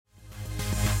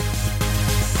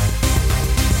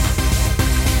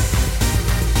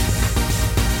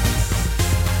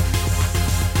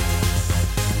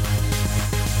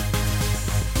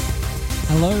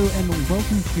Hello and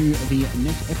welcome to the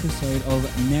next episode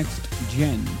of Next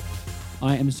Gen.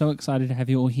 I am so excited to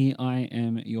have you all here. I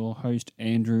am your host,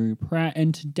 Andrew Pratt,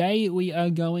 and today we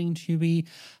are going to be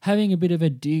having a bit of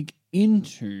a dig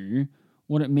into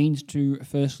what it means to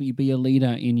firstly be a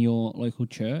leader in your local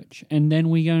church, and then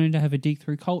we're going to have a dig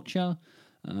through culture,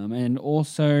 and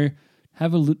also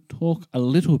have a talk a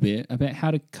little bit about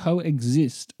how to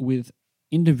coexist with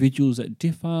individuals that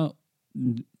differ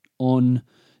on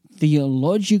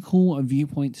theological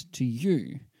viewpoints to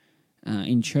you.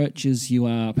 In churches, you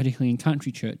are, particularly in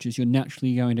country churches, you're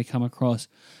naturally going to come across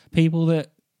people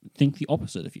that think the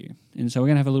opposite of you. And so we're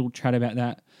going to have a little chat about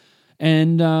that.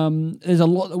 And there's a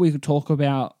lot that we could talk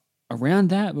about around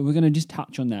that, but we're going to just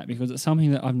touch on that because it's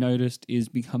something that I've noticed is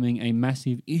becoming a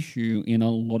massive issue in a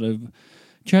lot of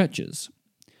churches.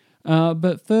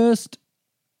 But first,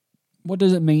 what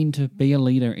does it mean to be a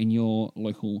leader in your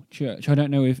local church? I don't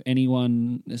know if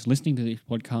anyone that's listening to this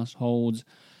podcast holds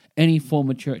any form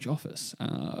of church office.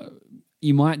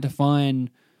 You might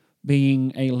define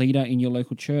being a leader in your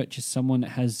local church as someone that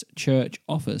has church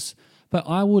office, but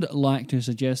I would like to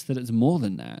suggest that it's more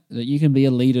than that you can be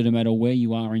a leader no matter where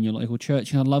you are in your local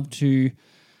church. And I'd love to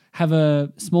have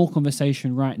a small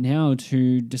conversation right now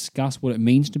to discuss what it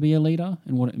means to be a leader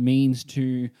and what it means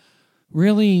to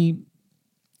really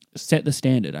set the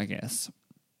standard, I guess.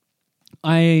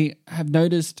 I have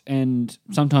noticed, and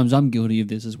sometimes I'm guilty of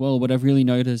this as well, but I've really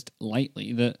noticed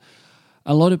lately that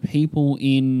a lot of people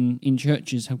in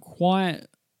churches have quite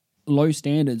low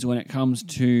standards when it comes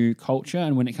to culture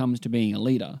and when it comes to being a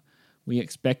leader. We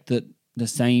expect that the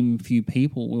same few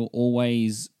people will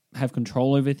always have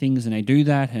control over things, and they do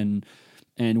that, and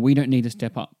we don't need to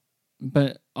step up.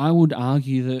 But I would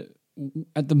argue that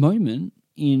at the moment,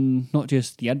 in not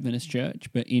just the Adventist church,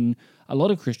 but in a lot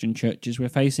of Christian churches, we're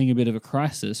facing a bit of a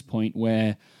crisis point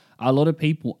where a lot of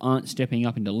people aren't stepping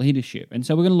up into leadership. And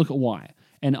so we're going to look at why.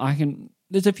 And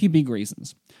there's a few big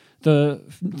reasons. The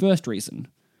first reason,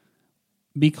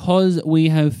 because we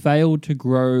have failed to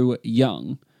grow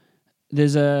young,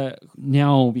 there's a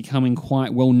now becoming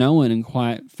quite well-known and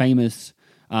quite famous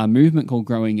movement called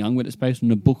Growing Young, but it's based on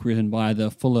a book written by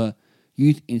the Fuller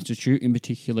Youth Institute, in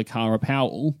particular Cara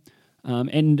Powell.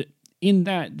 And in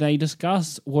that, they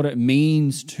discuss what it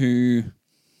means to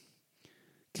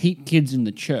keep kids in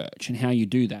the church and how you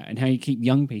do that and how you keep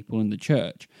young people in the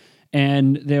church.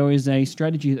 And there is a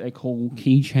strategy that they call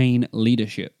keychain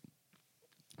leadership.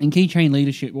 In keychain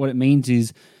leadership, what it means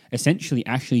is essentially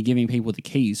actually giving people the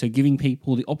keys. So giving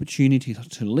people the opportunity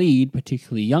to lead,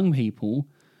 particularly young people,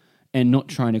 and not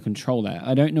trying to control that.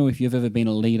 I don't know if you've ever been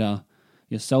a leader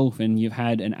yourself and you've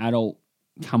had an adult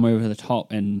come over the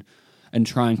top and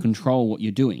try and control what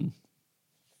you're doing.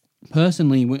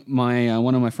 Personally,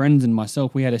 one of my friends and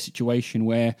myself, we had a situation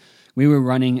where we were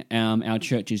running our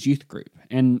church's youth group,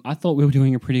 and I thought we were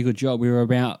doing a pretty good job. We were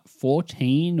about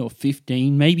 14 or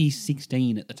 15, maybe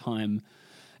 16 at the time,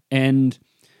 and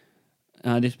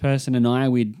this person and I,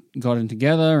 we'd gotten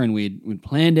together and we'd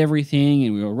planned everything,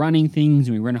 and we were running things,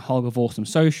 and we ran a whole of awesome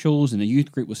socials, and the youth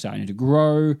group was starting to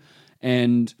grow,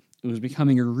 and it was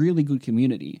becoming a really good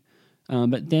community.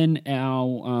 But then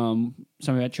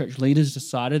some of our church leaders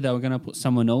decided they were going to put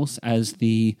someone else as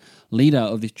the leader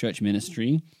of this church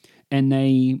ministry, and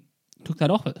they took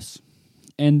that office.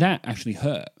 And that actually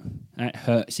hurt. It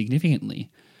hurt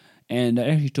significantly. And it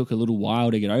actually took a little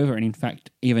while to get over. And in fact,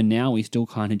 even now, we still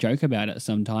kind of joke about it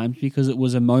sometimes because it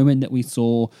was a moment that we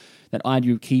saw that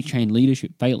idea of keychain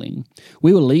leadership failing.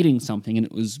 We were leading something and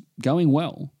it was going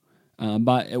well,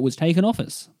 but it was taken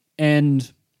office. And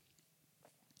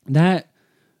that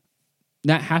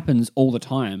happens all the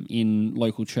time in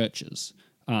local churches.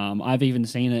 I've even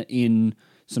seen it in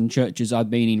some churches I've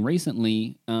been in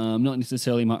recently, not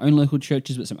necessarily my own local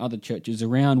churches, but some other churches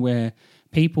around where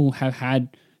people have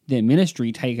had their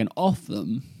ministry taken off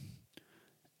them,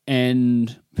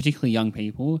 and particularly young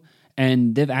people,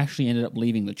 and they've actually ended up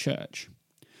leaving the church.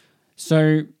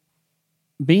 So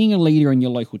being a leader in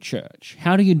your local church,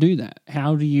 how do you do that?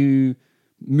 How do you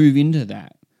move into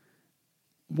that?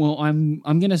 Well, I'm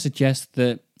going to suggest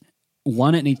that,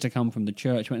 one, it needs to come from the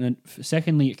church, but then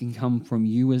secondly, it can come from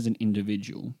you as an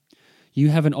individual.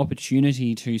 You have an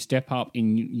opportunity to step up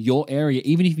in your area,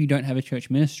 even if you don't have a church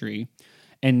ministry,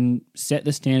 and set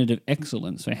the standard of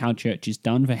excellence for how church is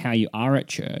done, for how you are at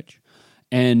church,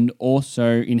 and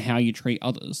also in how you treat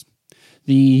others.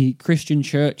 The Christian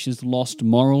church has lost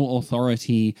moral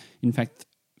authority. In fact,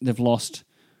 they've lost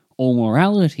all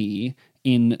morality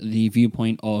in the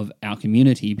viewpoint of our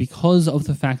community because of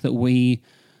the fact that we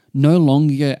no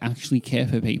longer actually care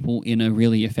for people in a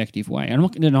really effective way. I'm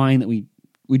not denying that we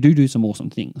we do some awesome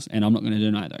things, and I'm not going to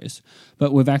deny those.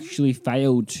 But we've actually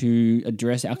failed to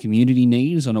address our community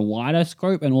needs on a wider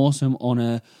scope and also on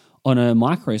a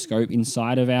microscope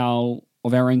inside of our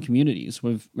own communities.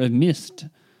 We've missed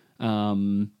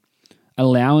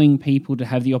allowing people to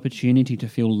have the opportunity to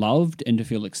feel loved and to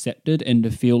feel accepted and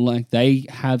to feel like they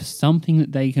have something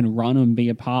that they can run and be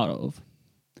a part of.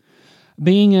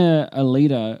 Being a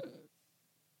leader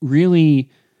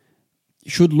really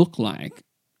should look like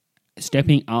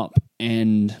stepping up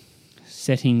and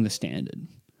setting the standard.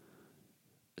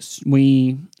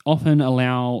 We often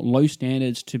allow low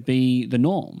standards to be the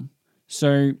norm.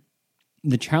 So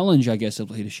the challenge, I guess, of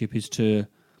leadership is to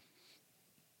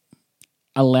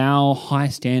allow high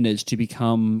standards to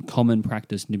become common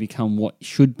practice and to become what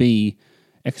should be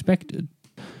expected.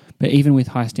 But even with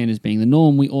high standards being the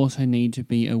norm, we also need to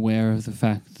be aware of the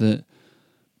fact that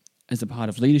as a part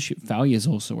of leadership, failure is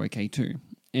also okay too.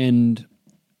 And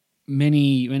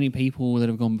many people that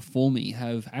have gone before me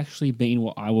have actually been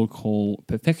what I would call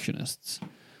perfectionists.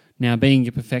 Now, being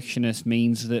a perfectionist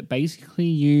means that basically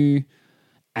you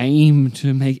aim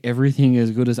to make everything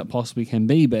as good as it possibly can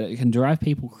be, but it can drive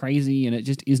people crazy, and it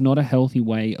just is not a healthy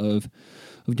way of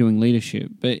doing leadership.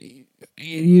 But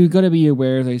you've got to be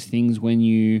aware of those things when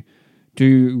you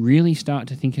do really start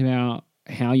to think about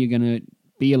how you're going to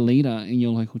be a leader in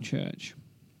your local church.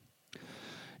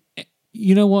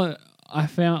 You know what I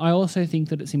found? I also think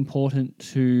that it's important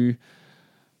to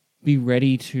be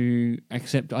ready to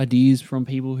accept ideas from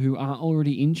people who are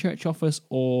already in church office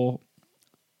or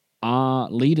are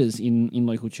leaders in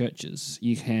local churches.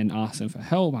 You can ask them for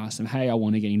help, ask them, hey, I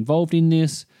want to get involved in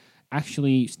this.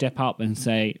 Actually step up and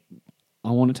say, I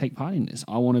want to take part in this.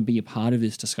 I want to be a part of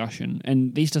this discussion.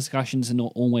 And these discussions are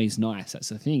not always nice. That's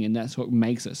the thing. And that's what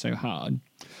makes it so hard.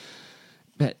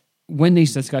 But when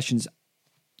these discussions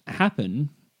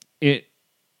happen, it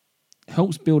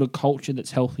helps build a culture that's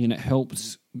healthy, and it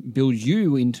helps build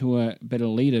you into a better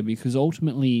leader, because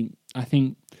ultimately, I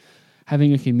think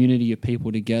having a community of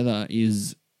people together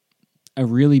is a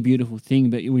really beautiful thing,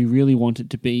 but we really want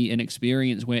it to be an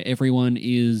experience where everyone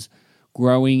is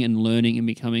growing and learning and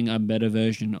becoming a better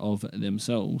version of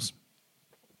themselves.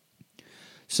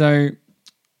 So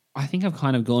I think I've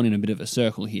kind of gone in a bit of a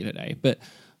circle here today, but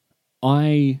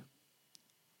I'm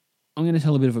going to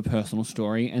tell a bit of a personal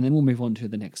story, and then we'll move on to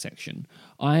the next section.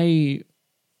 I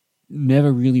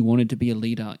never really wanted to be a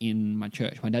leader in my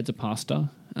church. My dad's a pastor,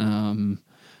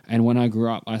 and when I grew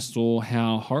up, I saw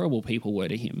how horrible people were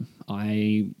to him.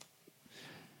 I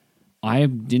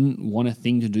didn't want a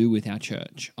thing to do with our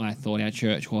church. I thought our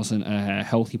church wasn't a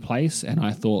healthy place, and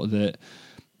I thought that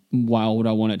why would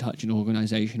I want to touch an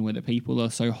organization where the people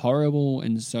are so horrible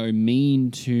and so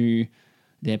mean to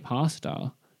their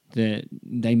pastor that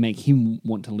they make him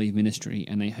want to leave ministry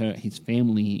and they hurt his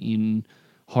family in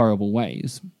horrible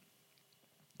ways.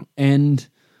 And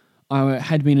I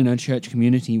had been in a church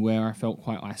community where I felt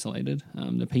quite isolated.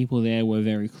 The people there were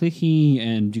very cliquey,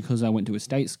 and because I went to a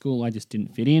state school, I just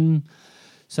didn't fit in.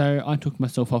 So I took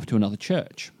myself off to another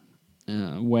church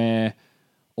where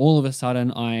all of a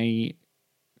sudden I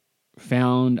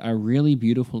found a really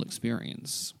beautiful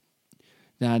experience.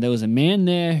 There was a man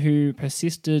there who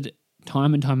persisted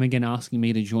time and time again asking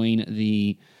me to join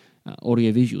the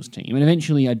audiovisuals team. And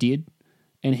eventually I did,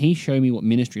 and he showed me what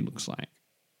ministry looks like.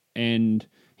 And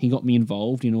he got me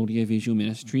involved in audiovisual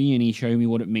ministry, and he showed me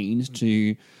what it means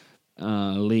to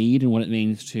lead and what it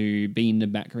means to be in the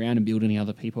background and building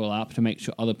other people up to make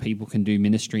sure other people can do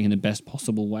ministry in the best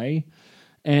possible way.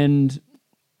 And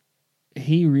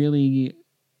he really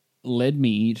led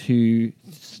me to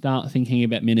start thinking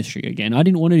about ministry again. I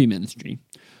didn't want to do ministry.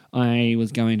 I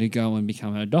was going to go and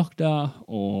become a doctor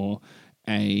or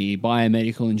a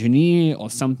biomedical engineer or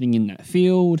something in that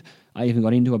field. I even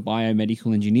got into a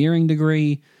biomedical engineering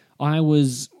degree. I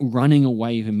was running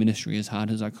away from ministry as hard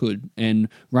as I could and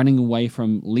running away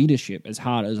from leadership as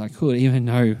hard as I could, even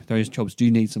though those jobs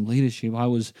do need some leadership.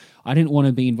 I didn't want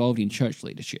to be involved in church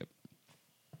leadership.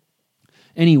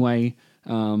 Anyway,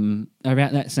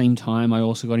 about that same time, I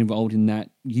also got involved in that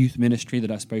youth ministry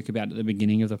that I spoke about at the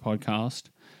beginning of the podcast.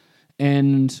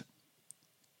 And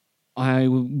I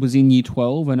was in year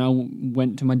 12, and I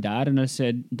went to my dad and I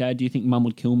said, Dad, do you think Mum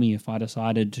would kill me if I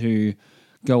decided to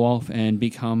go off and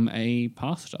become a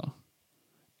pastor?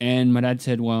 And my dad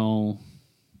said, well,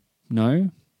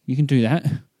 no, you can do that.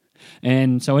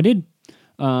 And so I did.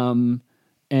 And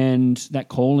that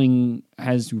calling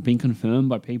has been confirmed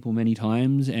by people many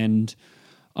times, and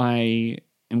I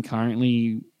am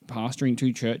currently pastoring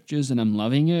 2 churches and I'm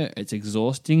loving it. It's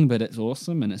exhausting, but it's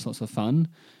awesome and it's lots of fun.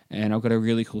 And I've got a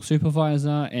really cool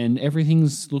supervisor and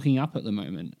everything's looking up at the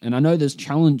moment. And I know there's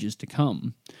challenges to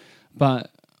come,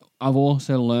 but I've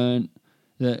also learned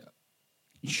that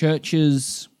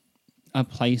churches are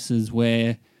places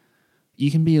where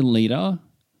you can be a leader,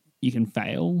 you can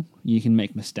fail, you can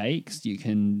make mistakes, you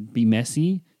can be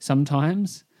messy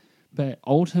sometimes, but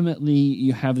ultimately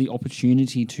you have the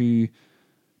opportunity to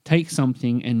take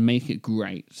something and make it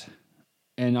great.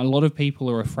 And a lot of people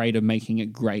are afraid of making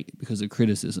it great because of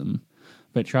criticism.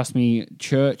 But trust me,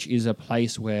 church is a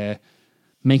place where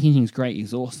making things great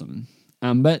is awesome.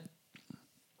 But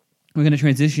we're going to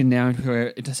transition now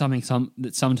into something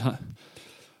that sometimes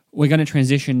we're going to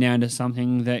transition now into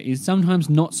something that is sometimes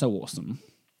not so awesome.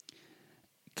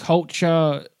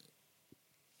 Culture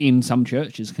in some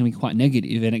churches can be quite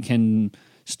negative, and it can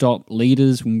stop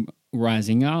leaders from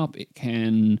rising up. It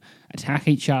can attack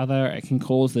each other. It can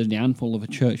cause the downfall of a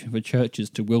church and for churches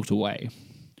to wilt away.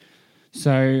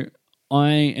 So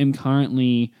I am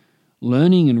currently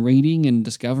learning and reading and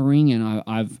discovering, and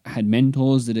I've had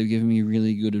mentors that have given me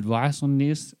really good advice on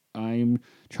this. I'm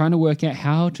trying to work out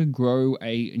how to grow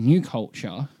a new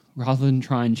culture rather than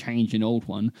try and change an old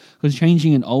one, because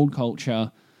changing an old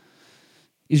culture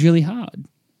is really hard.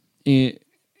 It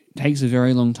takes a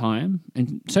very long time,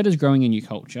 and so does growing a new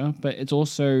culture, but it's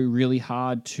also really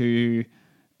hard to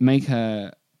make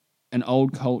an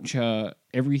old culture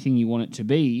everything you want it to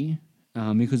be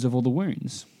because of all the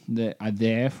wounds that are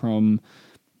there from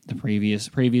the previous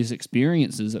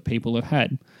experiences that people have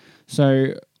had.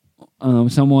 So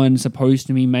someone supposed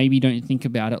to me, maybe don't think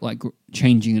about it like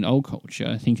changing an old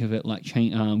culture. Think of it like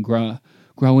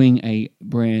growing a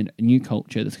brand new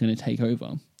culture that's going to take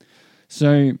over.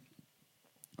 So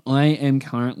I am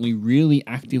currently really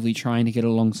actively trying to get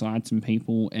alongside some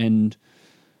people and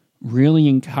really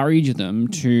encourage them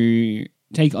to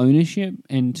take ownership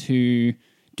and to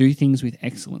do things with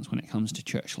excellence when it comes to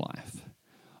church life.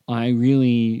 I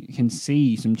really can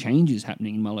see some changes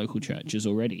happening in my local churches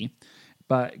already,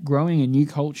 but growing a new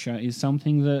culture is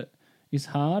something that is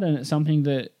hard, and it's something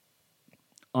that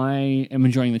I am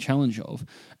enjoying the challenge of.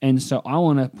 And so I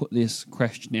want to put this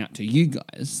question out to you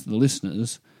guys, the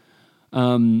listeners.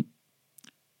 How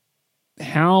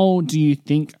do you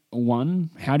think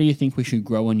we should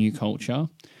grow a new culture?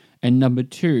 And number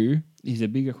 2 is a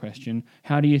bigger question.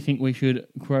 How do you think we should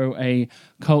grow a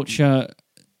culture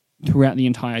throughout the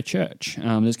entire church?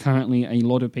 There's currently a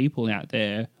lot of people out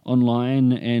there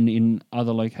online and in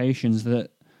other locations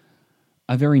that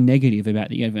are very negative about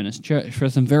the Adventist Church for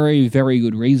some very, very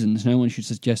good reasons. No one should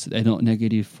suggest that they're not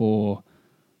negative for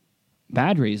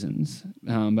bad reasons,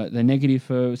 but they're negative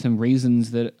for some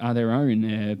reasons that are their own.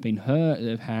 They've been hurt,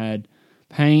 they've had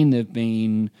pain, they've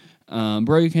been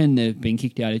broken, they've been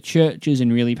kicked out of churches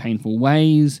in really painful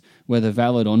ways, whether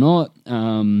valid or not.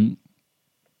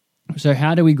 So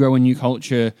how do we grow a new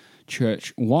culture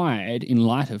church-wide in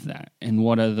light of that? And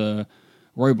what are the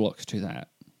roadblocks to that?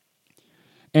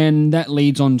 And that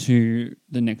leads on to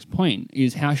the next point,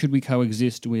 is how should we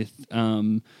coexist with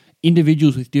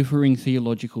individuals with differing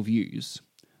theological views?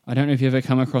 I don't know if you've ever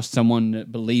come across someone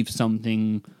that believes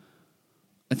something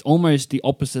that's almost the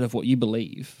opposite of what you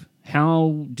believe.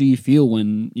 How do you feel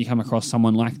when you come across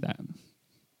someone like that?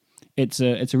 It's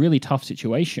a really tough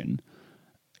situation,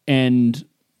 and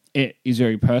it is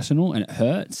very personal, and it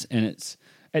hurts, and it's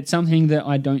something that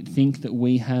I don't think that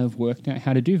we have worked out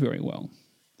how to do very well.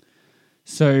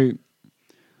 So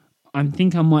I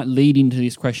think I might lead into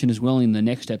this question as well in the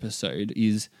next episode,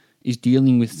 is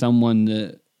dealing with someone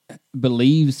that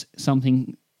believes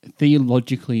something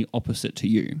theologically opposite to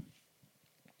you.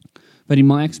 But in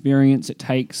my experience, it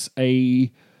takes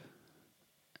a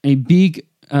big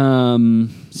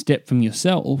step from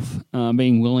yourself,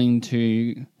 being willing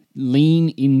to lean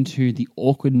into the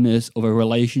awkwardness of a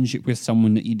relationship with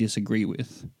someone that you disagree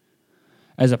with.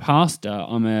 As a pastor,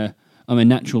 I'm a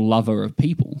natural lover of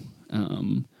people,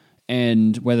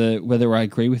 and whether I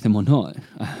agree with them or not,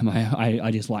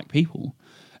 I just like people.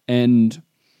 And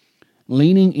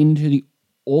leaning into the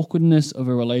awkwardness of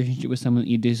a relationship with someone that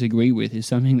you disagree with is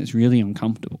something that's really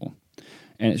uncomfortable,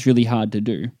 and it's really hard to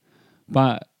do.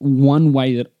 But one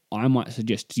way that I might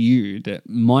suggest to you that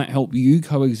might help you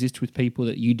coexist with people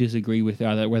that you disagree with,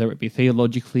 either whether it be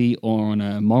theologically or on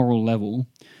a moral level,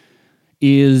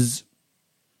 is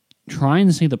try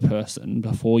and see the person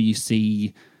before you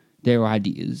see their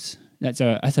ideas. That's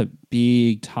a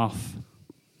big, tough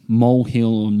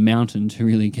molehill and mountain to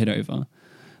really get over.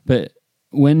 But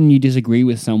when you disagree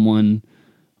with someone,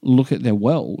 look at their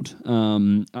world.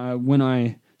 When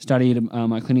I studied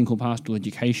my clinical pastoral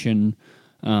education,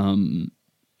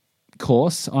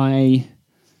 course, I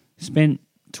spent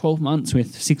 12 months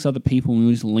with 6 other people and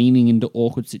was leaning into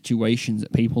awkward situations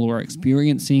that people were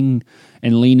experiencing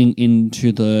and leaning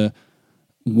into the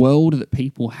world that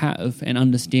people have and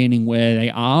understanding where they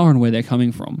are and where they're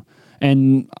coming from.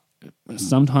 And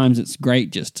sometimes it's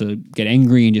great just to get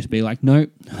angry and just be like,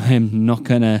 nope, I'm not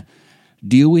going to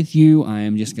deal with you. I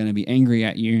am just going to be angry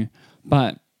at you.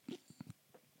 But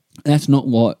that's not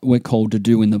what we're called to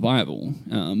do in the Bible.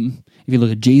 If you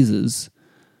look at Jesus,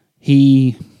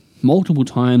 he multiple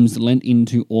times lent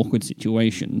into awkward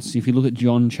situations. If you look at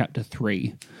John chapter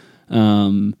 3,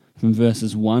 from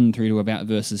verses 1 through to about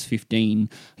verses 15,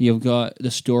 you've got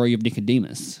the story of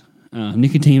Nicodemus.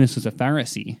 Nicodemus was a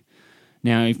Pharisee.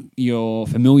 Now, if you're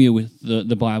familiar with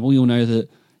the Bible, you'll know that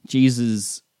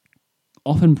Jesus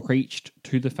often preached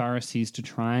to the Pharisees to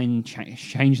try and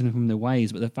change them from their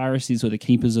ways, but the Pharisees were the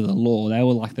keepers of the law. They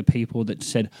were like the people that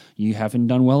said, you haven't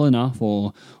done well enough,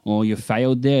 or you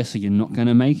failed there, so you're not going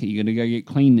to make it. You're going to go get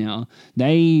clean now.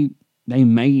 They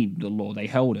made the law. They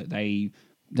held it.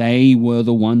 They were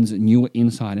the ones that knew it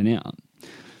inside and out.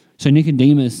 So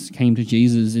Nicodemus came to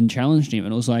Jesus and challenged him,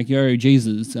 and it was like, yo,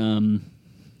 Jesus,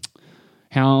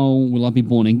 how will I be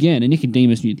born again? And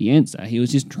Nicodemus knew the answer. He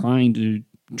was just trying to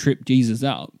trip Jesus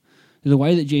up. The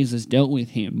way that Jesus dealt with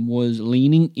him was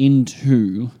leaning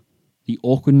into the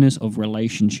awkwardness of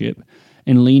relationship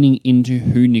and leaning into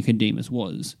who Nicodemus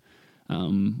was.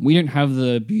 We don't have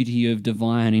the beauty of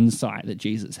divine insight that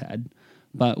Jesus had,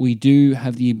 but we do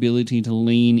have the ability to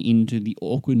lean into the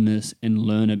awkwardness and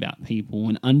learn about people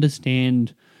and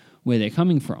understand where they're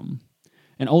coming from.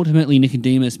 And ultimately,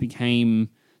 Nicodemus became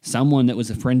someone that was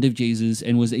a friend of Jesus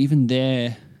and was even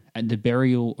there at the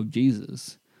burial of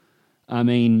Jesus. I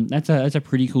mean, that's a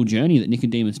pretty cool journey that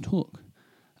Nicodemus took.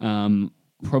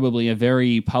 Probably a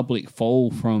very public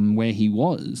fall from where he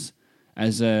was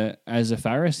as a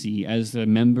Pharisee, as a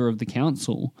member of the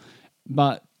council.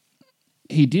 But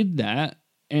he did that,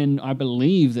 and I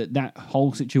believe that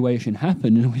whole situation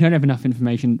happened, and we don't have enough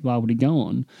information to be able to go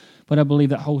on, but I believe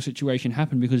that whole situation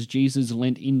happened because Jesus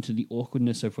lent into the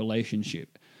awkwardness of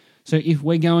relationship. So if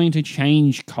we're going to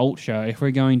change culture, if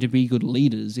we're going to be good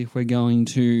leaders, if we're going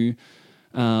to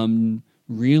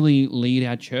really lead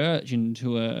our church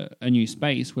into a new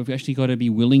space, we've actually got to be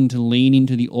willing to lean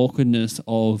into the awkwardness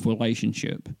of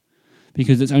relationship,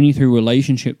 because it's only through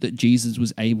relationship that Jesus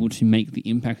was able to make the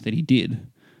impact that he did.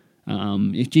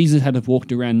 If Jesus had have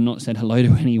walked around and not said hello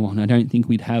to anyone, I don't think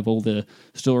we'd have all the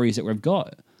stories that we've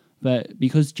got. But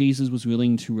because Jesus was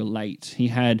willing to relate, he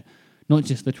had not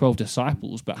just the 12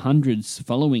 disciples, but hundreds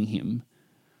following him.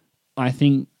 I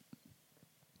think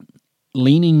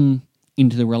leaning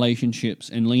into the relationships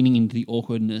and leaning into the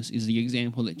awkwardness is the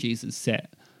example that Jesus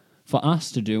set for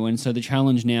us to do. And so the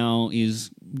challenge now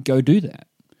is go do that.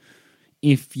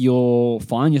 If you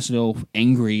find yourself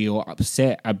angry or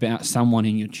upset about someone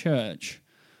in your church,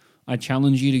 I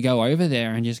challenge you to go over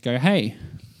there and just go, hey,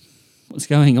 what's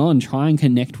going on? Try and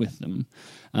connect with them.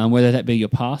 Whether that be your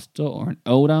pastor or an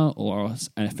elder or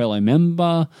a fellow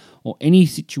member or any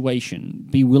situation,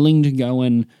 be willing to go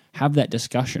and have that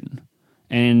discussion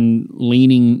and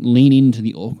lean into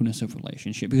the awkwardness of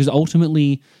relationship, because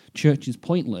ultimately church is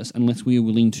pointless unless we are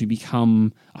willing to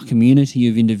become a community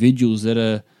of individuals that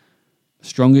are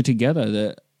stronger together,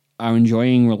 that are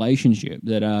enjoying relationship,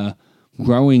 that are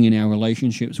growing in our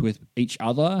relationships with each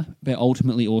other, but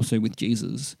ultimately also with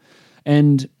Jesus.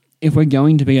 And if we're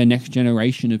going to be a next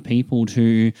generation of people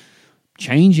to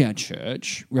change our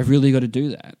church, we've really got to do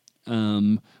that.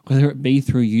 Whether it be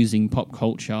through using pop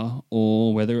culture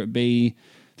or whether it be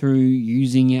through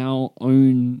using our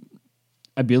own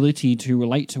ability to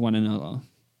relate to one another,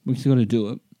 we've still got to do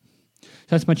it. So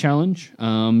that's my challenge.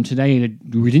 Today,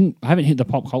 I haven't hit the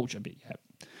pop culture bit yet.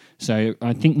 So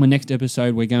I think my next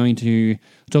episode, we're going to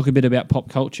talk a bit about pop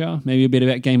culture, maybe a bit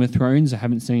about Game of Thrones. I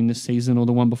haven't seen this season or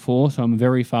the one before, so I'm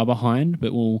very far behind,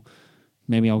 but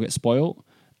maybe I'll get spoiled.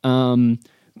 But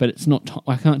it's not.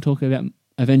 I can't talk about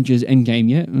Avengers Endgame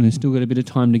yet, and I've still got a bit of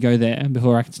time to go there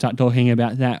before I can start talking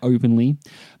about that openly.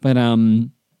 But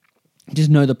just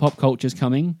know the pop culture's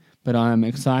coming, but I'm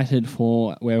excited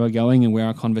for where we're going and where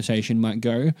our conversation might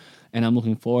go, and I'm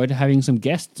looking forward to having some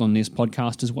guests on this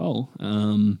podcast as well.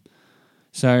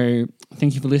 So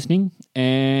thank you for listening,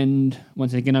 and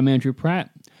once again, I'm Andrew Pratt.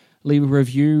 Leave a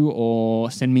review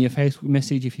or send me a Facebook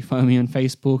message if you follow me on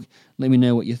Facebook. Let me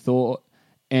know what you thought,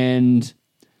 and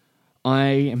I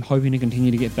am hoping to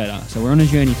continue to get better. So we're on a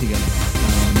journey together.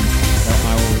 So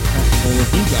I will catch all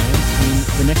of you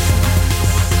guys in the next one.